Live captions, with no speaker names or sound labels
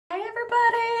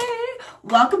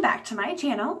Welcome back to my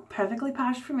channel, Perfectly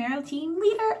Posh Premier Team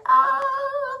Leader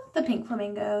of the Pink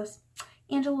Flamingos,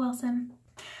 Angela Wilson.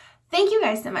 Thank you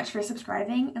guys so much for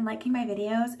subscribing and liking my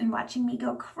videos and watching me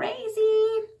go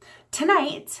crazy.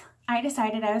 Tonight, I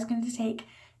decided I was going to take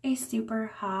a super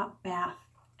hot bath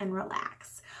and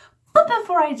relax. But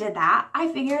before I did that,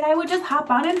 I figured I would just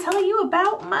hop on and tell you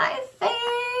about my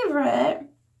favorite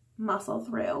Muscle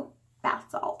Through bath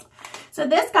salt. So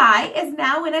this guy is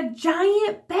now in a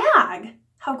giant bag.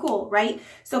 How cool, right?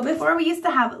 So before we used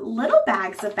to have little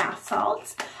bags of bath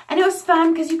salts, and it was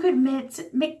fun because you could mix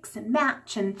and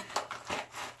match and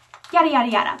yada, yada,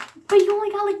 yada. But you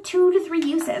only got like 2 to 3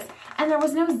 uses, and there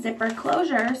was no zipper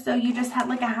closure, so you just had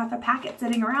like a half a packet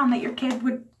sitting around that your kid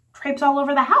would traipse all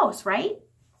over the house, right?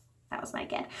 That was my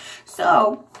kid.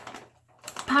 So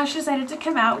Posh decided to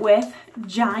come out with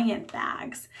giant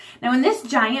bags. Now in this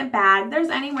giant bag, there's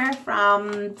anywhere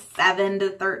from 7 to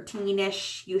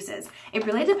 13-ish uses. It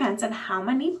really depends on how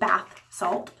many bath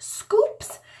salt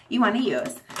scoops you want to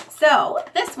use. So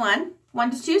this one,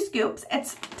 1 to 2 scoops,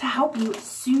 it's to help you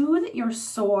soothe your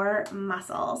sore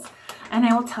muscles. And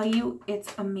I will tell you,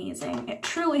 it's amazing. It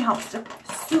truly helps to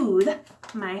soothe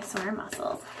my sore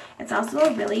muscles. It's also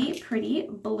a really pretty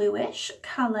bluish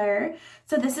color.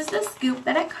 So this is the scoop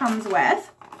that it comes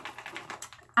with.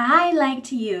 I like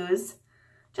to use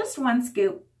just 1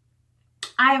 scoop.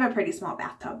 I have a pretty small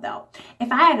bathtub though.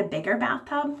 If I had a bigger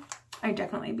bathtub, I'd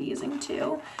definitely be using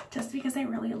 2 just because I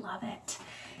really love it.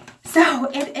 So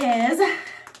it is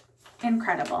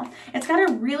incredible. It's got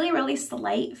a really, really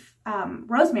slight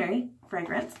rosemary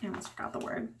fragrance. I almost forgot the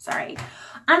word. Sorry.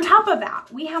 On top of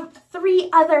that, we have 3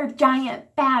 other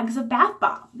giant bags of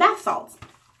bath salts.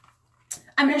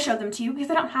 I'm going to show them to you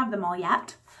because I don't have them all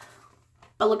yet.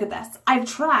 But look at this. I've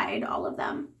tried all of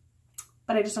them,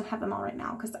 but I just don't have them all right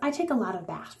now because I take a lot of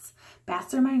baths.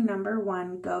 Baths are my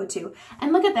 #1 go-to.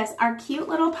 And look at this. Our cute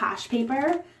little Posh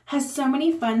paper has so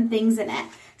many fun things in it.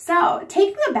 So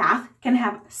taking a bath can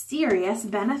have serious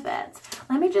benefits.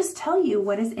 Let me just tell you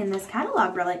what is in this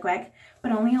catalog really quick,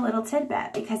 but only a little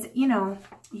tidbit because, you know,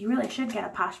 you really should get a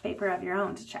Posh paper of your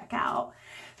own to check out.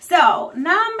 So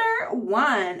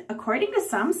 #1, according to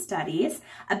some studies,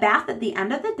 a bath at the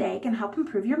end of the day can help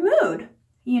improve your mood.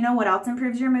 You know what else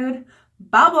improves your mood?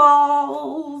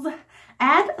 Bubbles.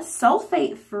 Add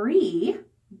sulfate-free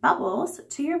bubbles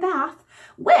to your bath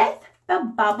with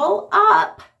the Bubble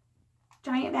Up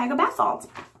giant bag of bath salts.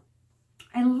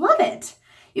 I love it.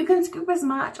 You can scoop as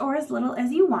much or as little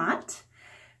as you want.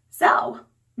 So,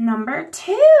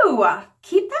 #2,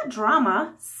 keep that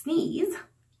drama, sneeze,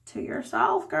 to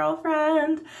yourself,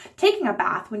 girlfriend. Taking a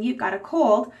bath when you've got a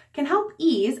cold can help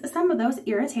ease some of those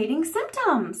irritating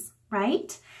symptoms,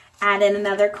 right? Add in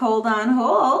another Cold on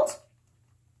Hold.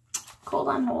 Cold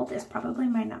on Hold is probably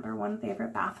my #1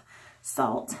 favorite bath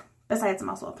salt, besides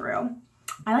Muscle Through.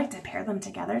 I like to pair them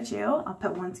together too. I'll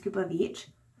put 1 scoop of each.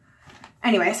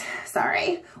 Anyways,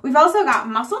 sorry. We've also got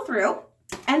Muscle Through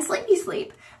and Sleepy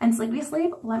Sleep. And Sleepy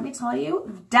Sleep, let me tell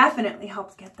you, definitely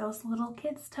helps get those little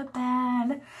kids to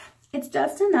bed. It's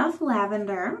just enough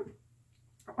lavender,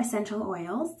 essential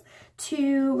oils,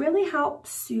 to really help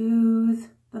soothe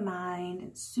the mind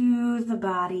and soothe the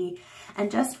body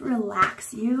and just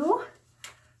relax you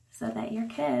so that your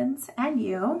kids and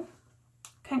you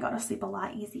can go to sleep a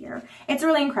lot easier. It's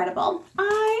really incredible.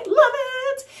 I love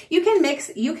it. You can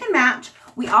mix, you can match.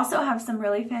 We also have some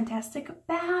really fantastic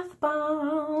bath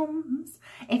bombs.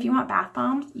 If you want bath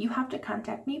bombs, you have to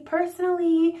contact me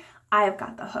personally. I've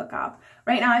got the hookup.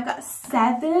 Right now I've got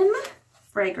 7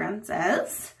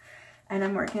 fragrances and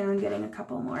I'm working on getting a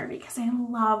couple more because I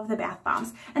love the bath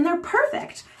bombs and they're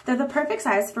perfect. They're the perfect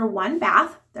size for 1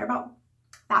 bath. They're about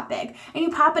that big. And you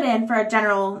pop it in for a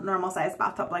general normal size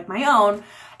bathtub like my own.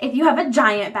 If you have a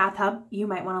giant bathtub, you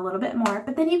might want a little bit more,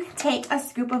 but then you can take a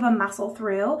scoop of a Muscle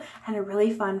Through and a really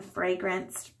fun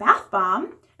fragranced bath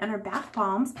bomb. And our bath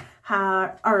bombs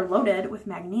are loaded with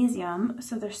magnesium,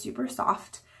 so they're super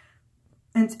soft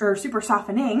or super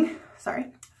softening,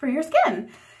 sorry, for your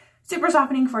skin. Super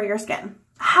softening for your skin.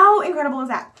 How incredible is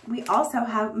that? We also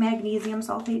have magnesium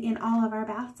sulfate in all of our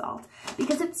bath salts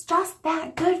because it's just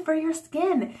that good for your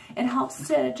skin. It helps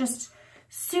to just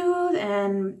soothe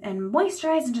and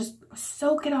moisturize and just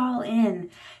soak it all in.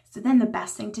 So then the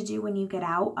best thing to do when you get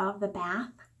out of the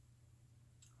bath,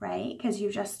 right? Because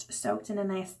you just soaked in a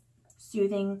nice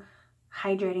soothing,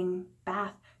 hydrating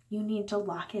bath, you need to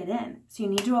lock it in. So you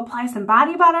need to apply some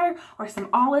body butter or some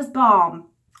olive balm,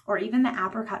 or even the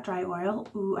apricot dry oil.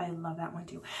 Ooh, I love that one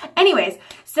too. Anyways,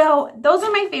 so those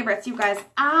are my favorites, you guys.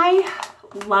 I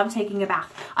love taking a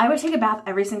bath. I would take a bath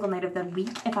every single night of the week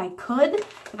if I could,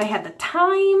 if I had the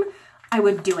time. I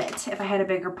would do it. If I had a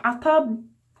bigger bathtub,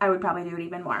 I would probably do it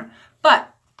even more.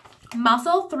 But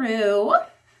Muscle Through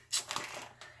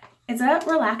is a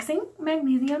relaxing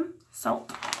magnesium salt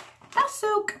bath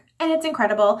soak, and it's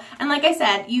incredible. And like I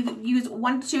said, you use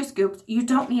 1 to 2 scoops. You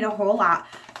don't need a whole lot,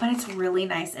 but it's really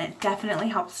nice, and it definitely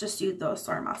helps to soothe those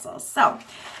sore muscles. So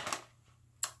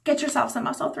get yourself some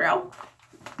Muscle Through.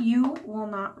 You will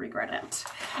not regret it.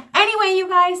 Anyway, you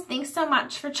guys, thanks so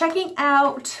much for checking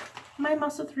out my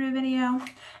Muscle Through video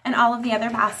and all of the other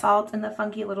bath salts and the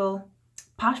funky little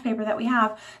Posh paper that we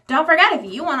have. Don't forget,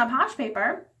 if you want a Posh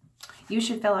paper, you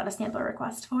should fill out a sample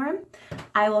request form.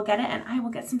 I will get it, and I will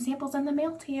get some samples in the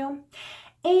mail to you.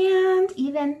 And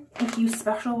even if you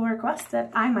special request it,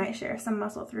 I might share some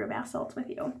Muscle Through bath salts with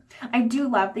you. I do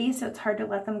love these, so it's hard to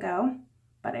let them go,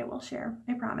 but I will share,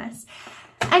 I promise.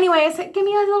 Anyways, give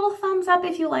me a little thumbs up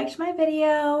if you liked my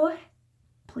video.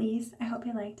 Please, I hope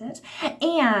you liked it.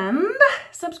 And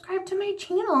subscribe to my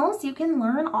channel so you can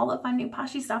learn all the fun new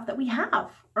Poshy stuff that we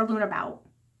have, or learn about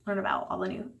all the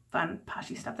new fun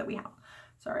Poshy stuff that we have.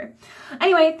 Sorry.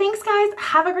 Anyway, thanks guys.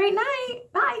 Have a great night.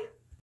 Bye.